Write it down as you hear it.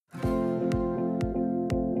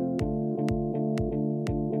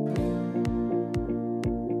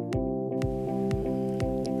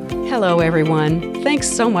Hello, everyone. Thanks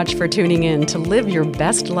so much for tuning in to Live Your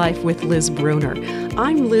Best Life with Liz Brunner.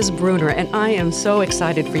 I'm Liz Brunner, and I am so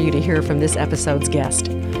excited for you to hear from this episode's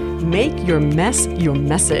guest. Make your mess your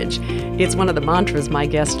message. It's one of the mantras my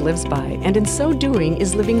guest lives by, and in so doing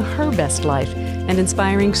is living her best life and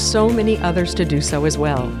inspiring so many others to do so as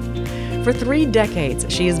well. For 3 decades,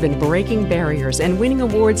 she has been breaking barriers and winning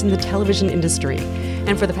awards in the television industry.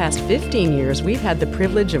 And for the past 15 years, we've had the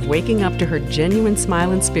privilege of waking up to her genuine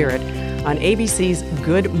smile and spirit on ABC's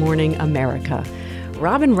Good Morning America.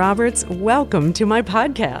 Robin Roberts, welcome to my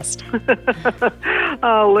podcast.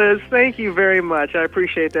 Oh, Liz, thank you very much. I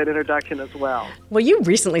appreciate that introduction as well. Well, you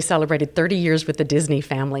recently celebrated 30 years with the Disney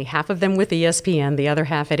family, half of them with ESPN, the other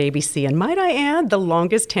half at ABC. And might I add, the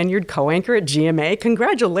longest tenured co-anchor at GMA.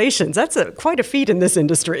 Congratulations. That's quite a feat in this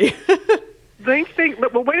industry.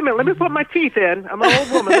 Well, wait a minute. Let me put my teeth in. I'm an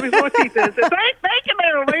old woman. Let me put my teeth in and say, thank you,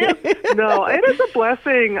 there, Liz. No, it is a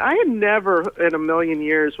blessing. I had never in a million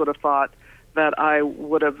years would have thought that I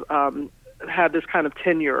would have had this kind of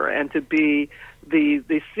tenure and to be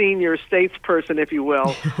the senior statesperson, if you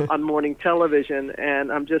will, on morning television.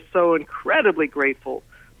 And I'm just so incredibly grateful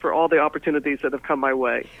for all the opportunities that have come my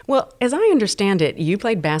way. Well, as I understand it, you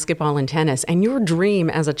played basketball and tennis, and your dream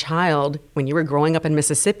as a child, when you were growing up in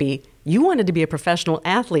Mississippi, you wanted to be a professional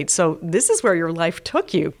athlete. So this is where your life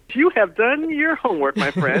took you. You have done your homework, my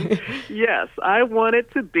friend. Yes, I wanted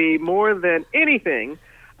to be more than anything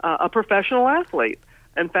a professional athlete.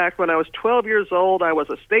 In fact, when I was 12 years old, I was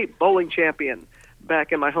a state bowling champion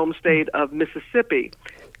back in my home state of Mississippi.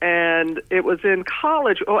 And it was in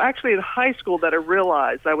college, actually in high school, that I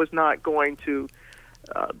realized I was not going to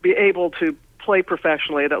be able to play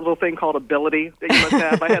professionally, that little thing called ability that you must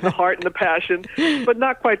have. I had the heart and the passion, but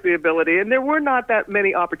not quite the ability. And there were not that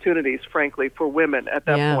many opportunities, frankly, for women at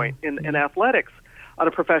that point in athletics on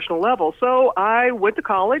a professional level. So I went to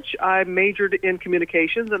college, I majored in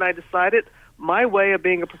communications, and I decided my way of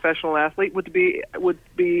being a professional athlete would be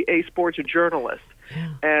a sports journalist.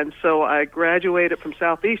 Yeah. And so I graduated from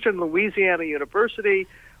Southeastern Louisiana University,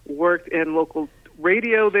 worked in local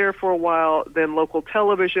radio there for a while, then local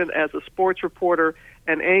television as a sports reporter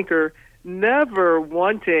and anchor, never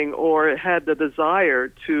wanting or had the desire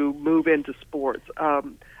to move into sports,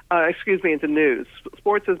 into news.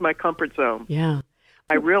 Sports is my comfort zone. Yeah.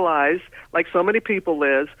 I realized, like so many people,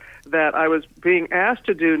 Liz, that I was being asked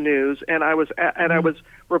to do news, and I was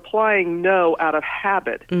replying no out of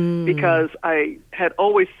habit because I had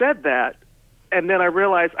always said that, and then I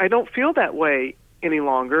realized I don't feel that way any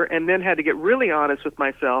longer, and then had to get really honest with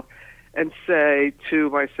myself and say to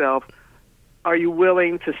myself, are you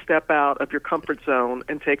willing to step out of your comfort zone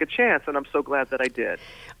and take a chance? And I'm so glad that I did.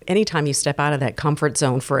 Anytime you step out of that comfort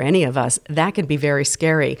zone for any of us, that can be very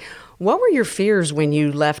scary. What were your fears when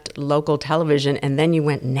you left local television and then you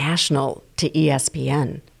went national to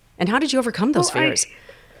ESPN? And how did you overcome those fears?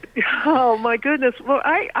 Oh, my goodness. Well,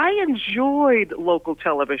 I enjoyed local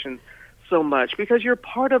television so much because you're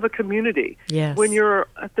part of a community. Yes. When you're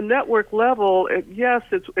at the network level,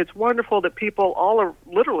 it's wonderful that people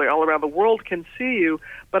literally all around the world can see you,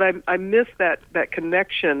 but I miss that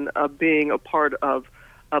connection of being a part of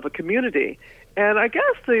a community. And I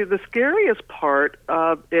guess the scariest part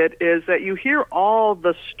of it is that you hear all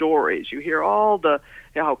the stories. You hear all the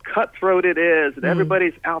how cutthroat it is, and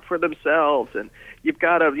everybody's out for themselves, and you've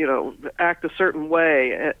got to act a certain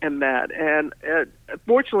way and that. And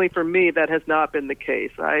fortunately for me, that has not been the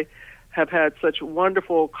case. I have had such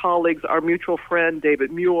wonderful colleagues. Our mutual friend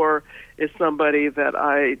David Muir is somebody that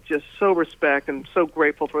I just so respect and so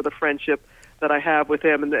grateful for the friendship that I have with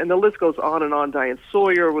him, and the list goes on and on. Diane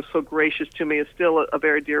Sawyer was so gracious to me, is still a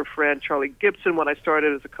very dear friend. Charlie Gibson, when I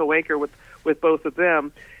started as a co-anchor with both of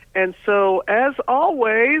them. And so, as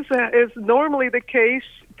always, is normally the case,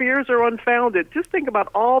 fears are unfounded. Just think about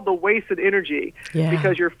all the wasted energy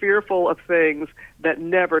because you're fearful of things that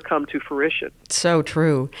never come to fruition. So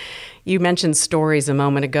true. You mentioned stories a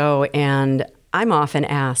moment ago, and I'm often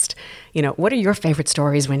asked, what are your favorite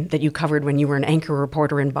stories that you covered when you were an anchor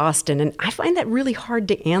reporter in Boston? And I find that really hard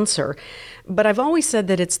to answer. But I've always said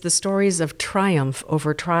that it's the stories of triumph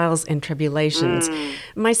over trials and tribulations.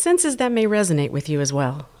 My sense is that may resonate with you as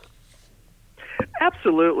well.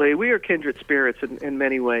 Absolutely. We are kindred spirits in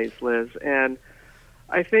many ways, Liz. And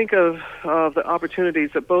I think of the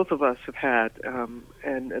opportunities that both of us have had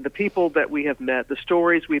and the people that we have met, the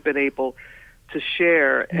stories we've been able to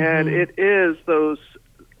share. And it is those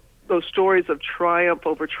stories of triumph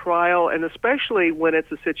over trial, and especially when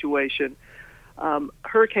it's a situation.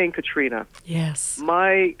 Hurricane Katrina. Yes.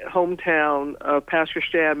 My hometown of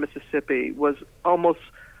Pascagoula, Mississippi, was almost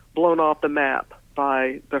blown off the map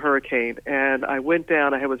by the hurricane, and I went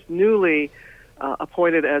down. I was newly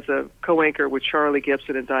appointed as a co-anchor with Charlie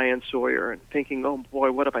Gibson and Diane Sawyer, and thinking, oh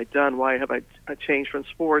boy, what have I done? Why have I changed from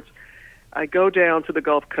sports? I go down to the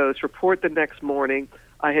Gulf Coast, report the next morning.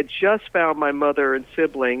 I had just found my mother and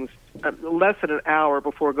siblings less than an hour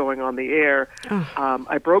before going on the air.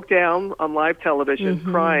 I broke down on live television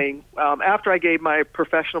crying after I gave my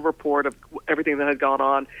professional report of everything that had gone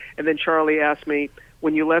on. And then Charlie asked me,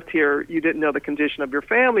 when you left here, you didn't know the condition of your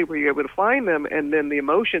family. Were you able to find them? And then the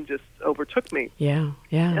emotion just overtook me. Yeah.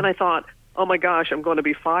 And I thought, oh my gosh, I'm going to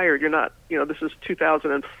be fired. You're not, this is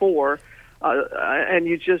 2004. And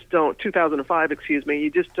you just don't, 2005, excuse me, you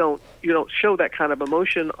don't show that kind of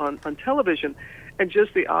emotion on television. And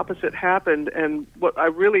just the opposite happened. And what I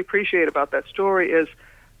really appreciate about that story is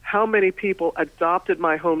how many people adopted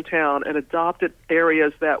my hometown and adopted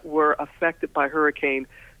areas that were affected by Hurricane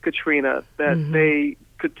Katrina, that they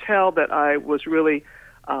could tell that I was really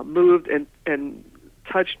moved and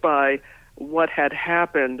touched by what had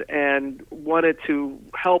happened and wanted to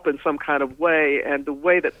help in some kind of way, and the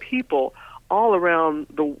way that people all around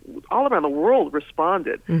the world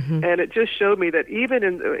responded. And it just showed me that even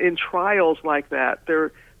in trials like that,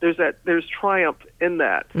 there's triumph in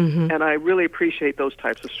that. And I really appreciate those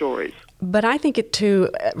types of stories. But I think it too,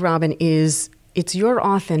 Robin, it's your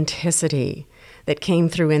authenticity that came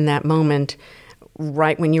through in that moment,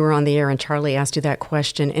 right when you were on the air and Charlie asked you that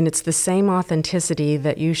question. And it's the same authenticity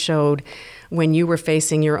that you showed when you were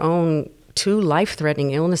facing your own 2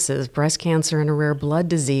 life-threatening illnesses, breast cancer and a rare blood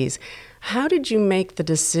disease. How did you make the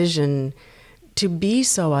decision to be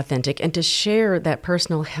so authentic and to share that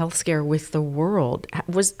personal health scare with the world?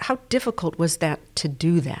 How difficult was that to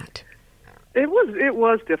do that? It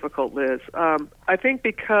was difficult, Liz. I think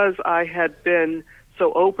because I had been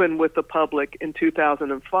so open with the public in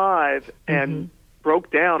 2005 and broke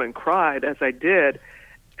down and cried as I did,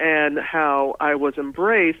 and how I was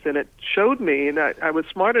embraced, and it showed me, and I was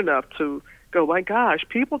smart enough to go, my gosh,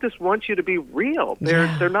 people just want you to be real.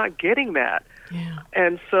 They're not getting that. Yeah.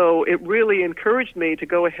 And so it really encouraged me to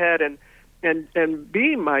go ahead and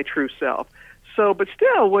be my true self. So, but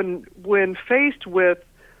still, when faced with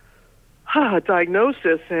a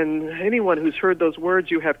diagnosis, and anyone who's heard those words,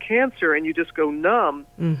 you have cancer, and you just go numb,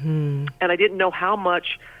 and I didn't know how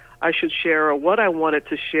much I should share or what I wanted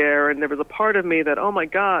to share, and there was a part of me that, oh my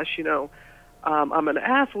gosh, I'm an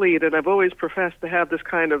athlete, and I've always professed to have this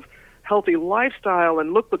kind of healthy lifestyle,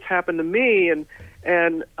 and look what's happened to me,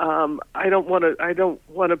 and I don't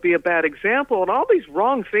want to be a bad example, and all these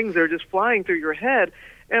wrong things are just flying through your head.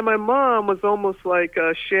 And my mom was almost like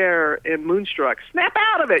Cher in Moonstruck. Snap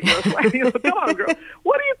out of it! Come on, girl.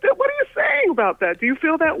 What are you saying about that? Do you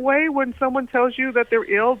feel that way when someone tells you that they're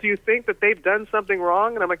ill? Do you think that they've done something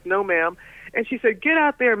wrong? And I'm like, no, ma'am. And she said, get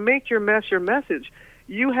out there and make your mess your message.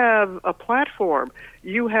 You have a platform.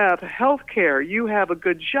 You have health care. You have a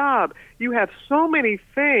good job. You have so many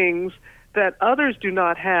things that others do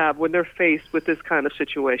not have when they're faced with this kind of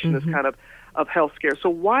situation, this kind of health scare. So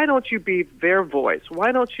why don't you be their voice?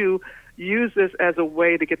 Why don't you use this as a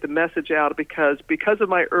way to get the message out? Because of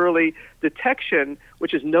my early detection,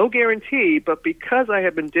 which is no guarantee, but because I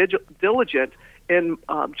have been diligent in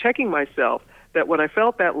checking myself, that when I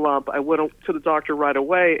felt that lump, I went to the doctor right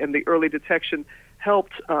away, and the early detection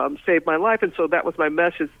helped save my life. And so that was my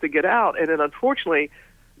message to get out. And then unfortunately,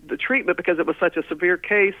 the treatment, because it was such a severe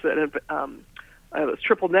case, that it was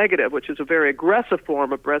triple negative, which is a very aggressive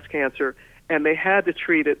form of breast cancer, and they had to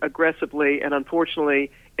treat it aggressively, and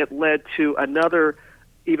unfortunately it led to another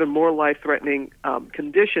even more life-threatening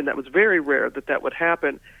condition that was very rare that would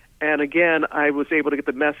happen. And again, I was able to get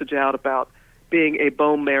the message out about being a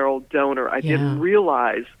bone marrow donor. I didn't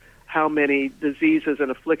realize how many diseases and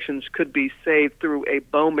afflictions could be saved through a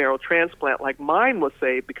bone marrow transplant, like mine was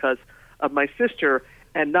saved because of my sister.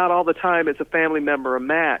 And not all the time is a family member a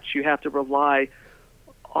match. You have to rely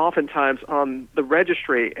oftentimes on the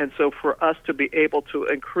registry. And so for us to be able to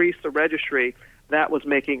increase the registry, that was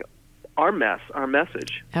making our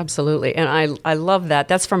message. Absolutely. And I love that.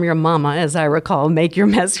 That's from your mama, as I recall, make your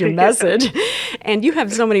mess your message. And you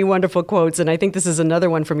have so many wonderful quotes, and I think this is another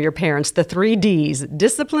one from your parents, the 3 Ds,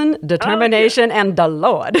 discipline, determination, and the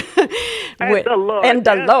Lord. And the Lord. And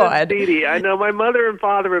the Lord. I know my mother and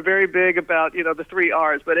father were very big about, the 3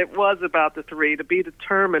 R's, but it was about the 3, to be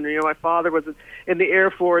determined. My father was in the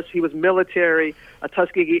Air Force. He was military, a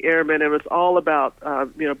Tuskegee Airman, and it was all about,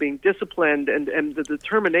 being disciplined and the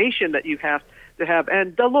determination that you have to have,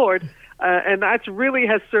 and the Lord, and that really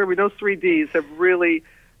has served me. Those 3 Ds have really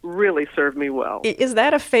really served me well. Is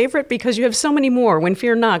that a favorite? Because you have so many more. When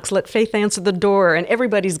Fear Knocks, Let Faith Answer the Door, and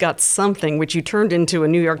Everybody's Got Something, which you turned into a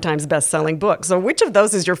New York Times best-selling book. So which of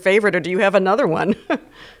those is your favorite, or do you have another one?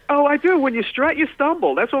 Oh, I do. When you strut, you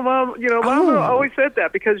stumble. That's what Mom always said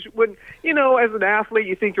that, because when, as an athlete,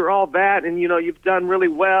 you think you're all that, and, you've done really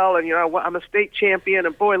well, and, I'm a state champion,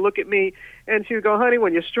 and boy, look at me. And she would go, honey,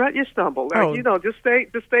 when you strut, you stumble. Like, just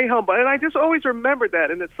stay humble. And I just always remembered that,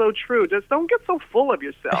 and it's so true. Just don't get so full of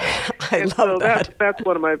yourself. I love that. That's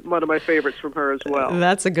one of my favorites from her as well.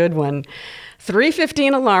 That's a good one.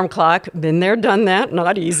 3:15 alarm clock. Been there, done that.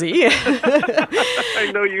 Not easy.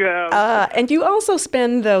 I know you have. And you also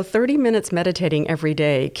spend, though, 30 minutes meditating every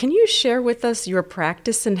day. Can you share with us your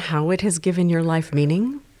practice and how it has given your life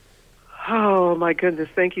meaning? Oh, my goodness.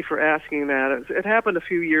 Thank you for asking that. It happened a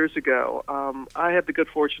few years ago. I had the good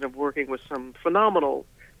fortune of working with some phenomenal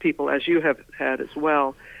people, as you have had as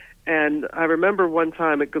well. And I remember one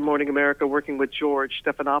time at Good Morning America working with George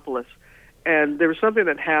Stephanopoulos, and there was something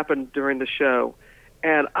that happened during the show.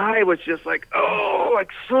 And I was just like,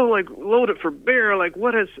 loaded for bear, like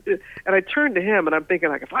what is it? And I turned to him, and I'm thinking,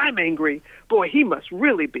 like, if I'm angry, boy, he must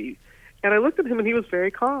really be. And I looked at him, and he was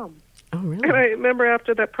very calm. Oh, really? And I remember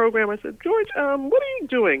after that program, I said, George, what are you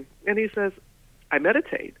doing? And he says, I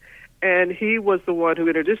meditate. And he was the one who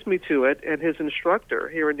introduced me to it, and his instructor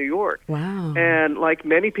here in New York. Wow. And like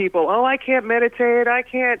many people, I can't meditate, I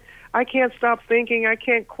can't stop thinking, I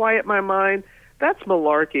can't quiet my mind. That's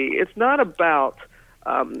malarkey. It's not about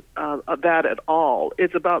that at all.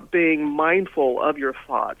 It's about being mindful of your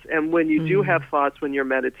thoughts. And when you do have thoughts when you're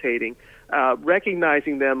meditating,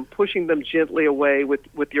 recognizing them, pushing them gently away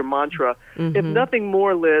with your mantra. If nothing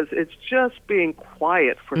more, Liz, it's just being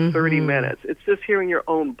quiet for 30 minutes. It's just hearing your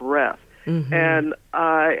own breath. And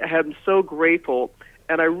I am so grateful.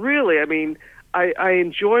 And I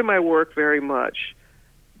enjoy my work very much.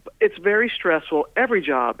 It's very stressful. Every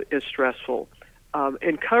job is stressful.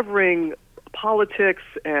 In covering politics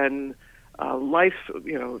and life,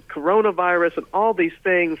 coronavirus and all these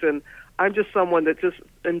things, and I'm just someone that just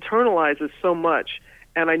internalizes so much,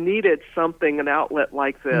 and I needed an outlet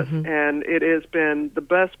like this, and it has been the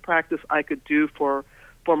best practice I could do for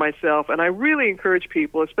myself. And I really encourage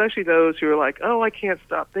people, especially those who are like, I can't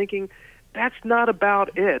stop thinking. That's not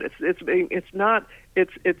about it. It's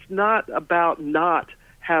not about not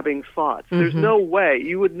having thoughts. There's no way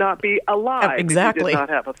you would not be alive if you did not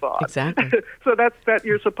have a thought. Exactly. So that's that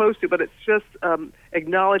you're supposed to, but it's just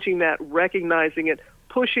acknowledging that, recognizing it,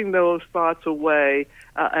 pushing those thoughts away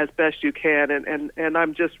as best you can, and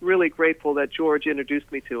I'm just really grateful that George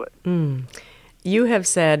introduced me to it. You have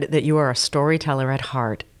said that you are a storyteller at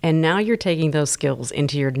heart, and now you're taking those skills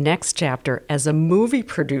into your next chapter as a movie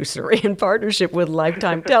producer in partnership with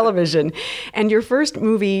Lifetime Television. And your first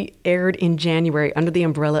movie aired in January under the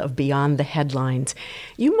umbrella of Beyond the Headlines.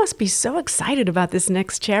 You must be so excited about this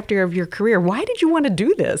next chapter of your career. Why did you want to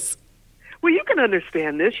do this? Well, you can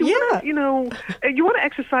understand this. You want to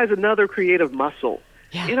exercise another creative muscle.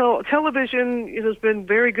 Yeah. Television has been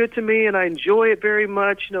very good to me, and I enjoy it very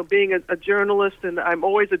much. Being a journalist, and I'm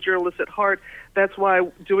always a journalist at heart. That's why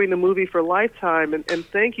doing the movie for Lifetime, and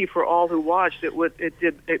thank you for all who watched it.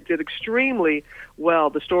 It did extremely well.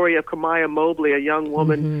 The story of Kamaya Mobley, a young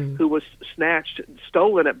woman who was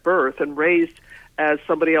stolen at birth, and raised as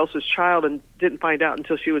somebody else's child, and didn't find out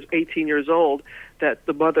until she was 18 years old that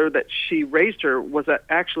the mother that she raised her was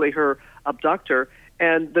actually her abductor.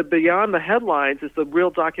 And the Beyond the Headlines is the real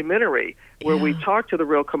documentary where we talk to the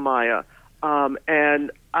real Kamaya.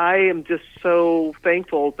 And I am just so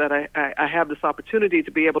thankful that I have this opportunity to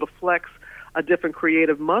be able to flex a different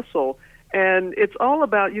creative muscle. And it's all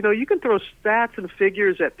about, you can throw stats and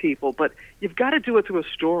figures at people, but you've got to do it through a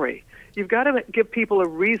story. You've got to give people a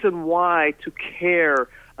reason why to care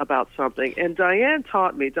about something. And Diane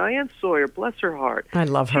Sawyer, bless her heart. I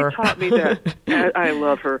love her. She taught me that. I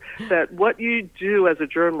love her. That what you do as a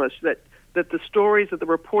journalist, that the stories, that the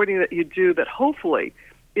reporting that you do, that hopefully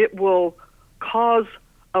it will cause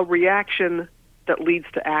a reaction that leads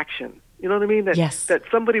to action. You know what I mean? That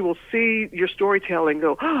somebody will see your storytelling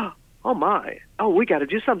and go, oh my, we got to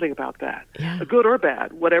do something about that, good or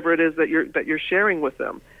bad, whatever it is that you're sharing with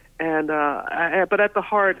them. And but at the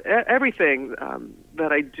heart, everything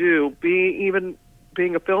that I do,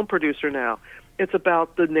 being a film producer now, it's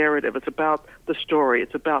about the narrative. It's about the story.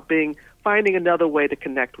 It's about being finding another way to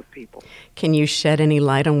connect with people. Can you shed any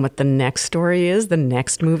light on what the next story is, the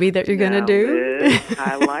next movie that you're going to do? Liz,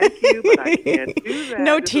 I like you, but I can't do that.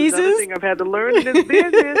 No this teases? Is another thing I've had to learn in this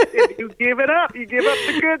business. If you give it up, you give up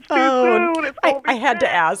the goods too soon. It's I had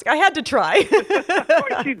to ask. I had to try. Of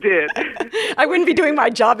course you did. I wouldn't be doing my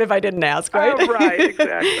job if I didn't ask, right? Oh, right,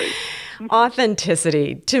 exactly.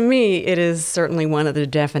 Authenticity. To me, it is certainly one of the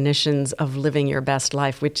definitions of living your best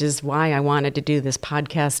life, which is why I wanted to do this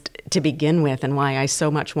podcast to begin with and why I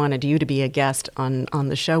so much wanted you to be a guest on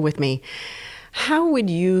the show with me. How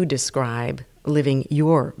would you describe living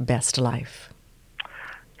your best life?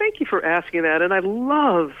 Thank you for asking that. And I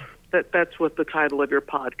love that that's what the title of your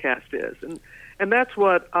podcast is. And that's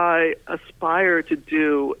what I aspire to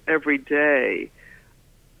do every day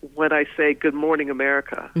when I say, Good Morning,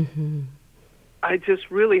 America. Mm-hmm. I just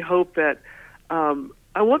really hope that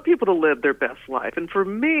I want people to live their best life. And for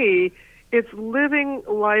me, it's living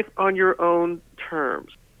life on your own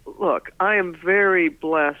terms. Look, I am very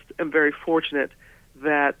blessed and very fortunate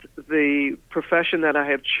that the profession that I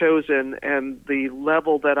have chosen and the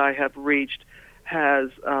level that I have reached has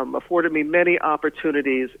afforded me many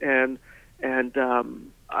opportunities, and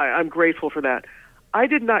I'm grateful for that. I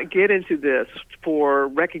did not get into this for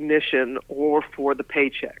recognition or for the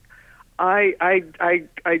paycheck.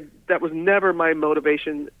 That was never my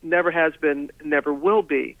motivation, never has been, never will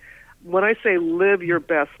be. When I say live your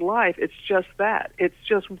best life, it's just that. It's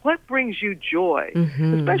just what brings you joy,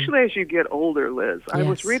 especially as you get older, Liz. Yes. I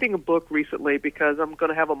was reading a book recently because I'm going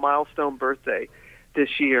to have a milestone birthday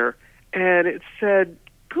this year, and it said,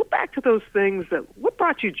 go back to those things what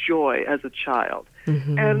brought you joy as a child.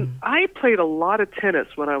 And I played a lot of tennis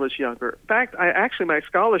when I was younger. In fact, my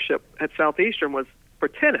scholarship at Southeastern was for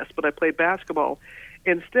tennis, but I played basketball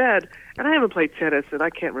instead. And I haven't played tennis and I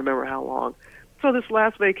can't remember how long. So this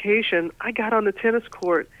last vacation, I got on the tennis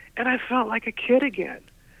court and I felt like a kid again.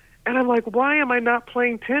 And I'm like, why am I not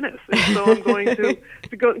playing tennis? And so I'm going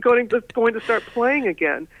to start playing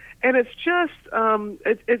again. And it's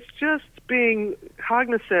just being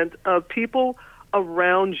cognizant of people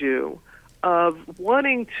around you, of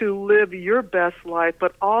wanting to live your best life,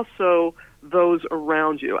 but also those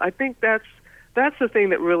around you. I think that's the thing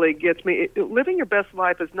that really gets me. Living your best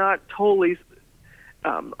life is not totally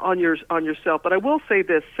on yourself, but I will say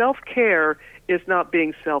this: self-care is not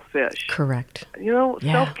being selfish. Correct.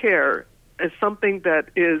 Self-care is something that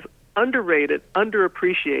is underrated,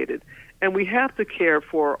 underappreciated, and we have to care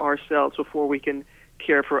for ourselves before we can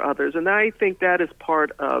care for others. And I think that is part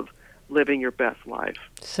of living your best life.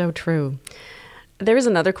 So true. There is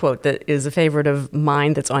another quote that is a favorite of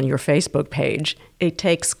mine that's on your Facebook page. It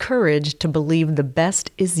takes courage to believe the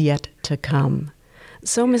best is yet to come.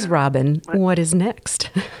 So, Ms. Robin, what is next?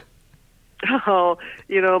 Oh,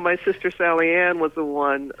 my sister Sally Ann was the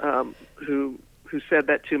one who said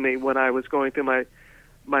that to me when I was going through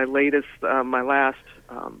my last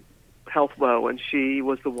health woe, and she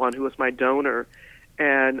was the one who was my donor.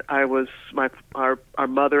 And our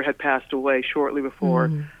mother had passed away shortly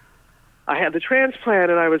before I had the transplant,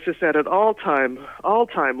 and I was just at an all-time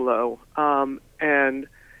low. And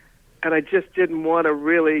I just didn't want to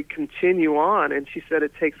really continue on. And she said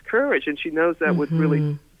it takes courage, and she knows that would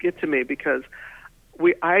really get to me because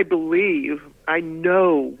I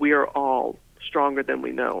know we are all stronger than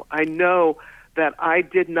we know. I know that I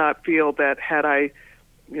did not feel that had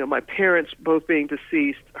my parents both being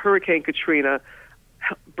deceased, Hurricane Katrina,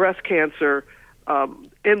 breast cancer,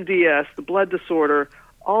 MDS, the blood disorder,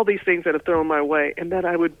 all these things that have thrown my way, and that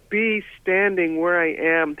I would be standing where I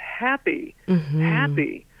am, happy.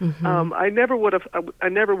 I never would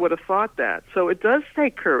have thought that. So it does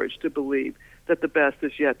take courage to believe that the best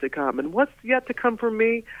is yet to come. And what's yet to come for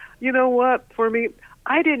me? You know what? For me,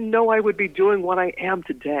 I didn't know I would be doing what I am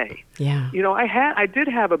today. Yeah. I did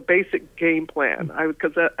have a basic game plan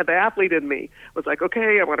because the athlete in me was like,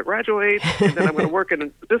 okay, I'm going to graduate, and then I'm going to work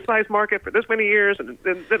in this size market for this many years, and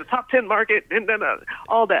then a top 10 market, and then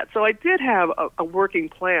all that. So I did have a working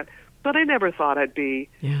plan, but I never thought I'd be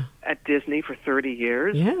at Disney for 30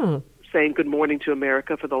 years, saying Good Morning to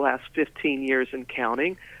America for the last 15 years and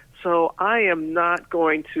counting. So I am not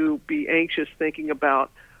going to be anxious thinking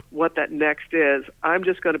about what that next is. I'm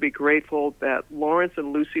just going to be grateful that Lawrence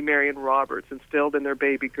and Lucy Marion Roberts instilled in their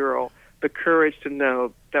baby girl the courage to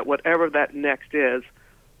know that whatever that next is,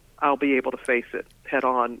 I'll be able to face it head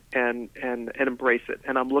on and embrace it.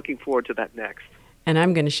 And I'm looking forward to that next. And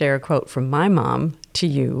I'm going to share a quote from my mom to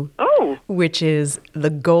you, which is,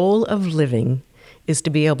 the goal of living is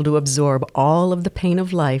to be able to absorb all of the pain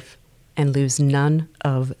of life and lose none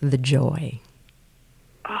of the joy.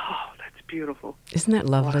 Oh, that's beautiful. Isn't that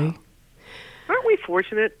lovely? Wow. Aren't we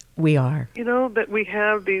fortunate? We are. That we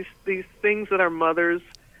have these things that our mothers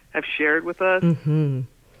have shared with us Mm-hmm.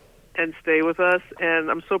 and stay with us. And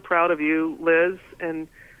I'm so proud of you, Liz, and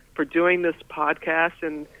for doing this podcast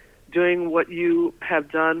and doing what you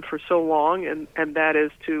have done for so long, and that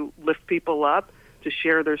is to lift people up, to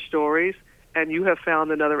share their stories. And you have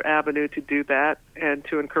found another avenue to do that and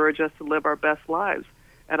to encourage us to live our best lives.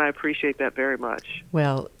 And I appreciate that very much.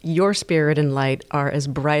 Well, your spirit and light are as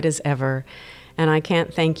bright as ever, and I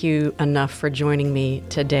can't thank you enough for joining me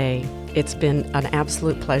today. It's been an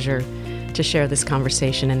absolute pleasure to share this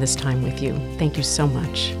conversation and this time with you. Thank you so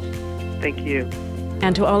much. Thank you.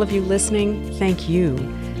 And to all of you listening, thank you.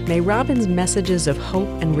 May Robin's messages of hope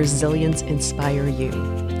and resilience inspire you.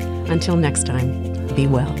 Until next time, be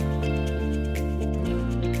well.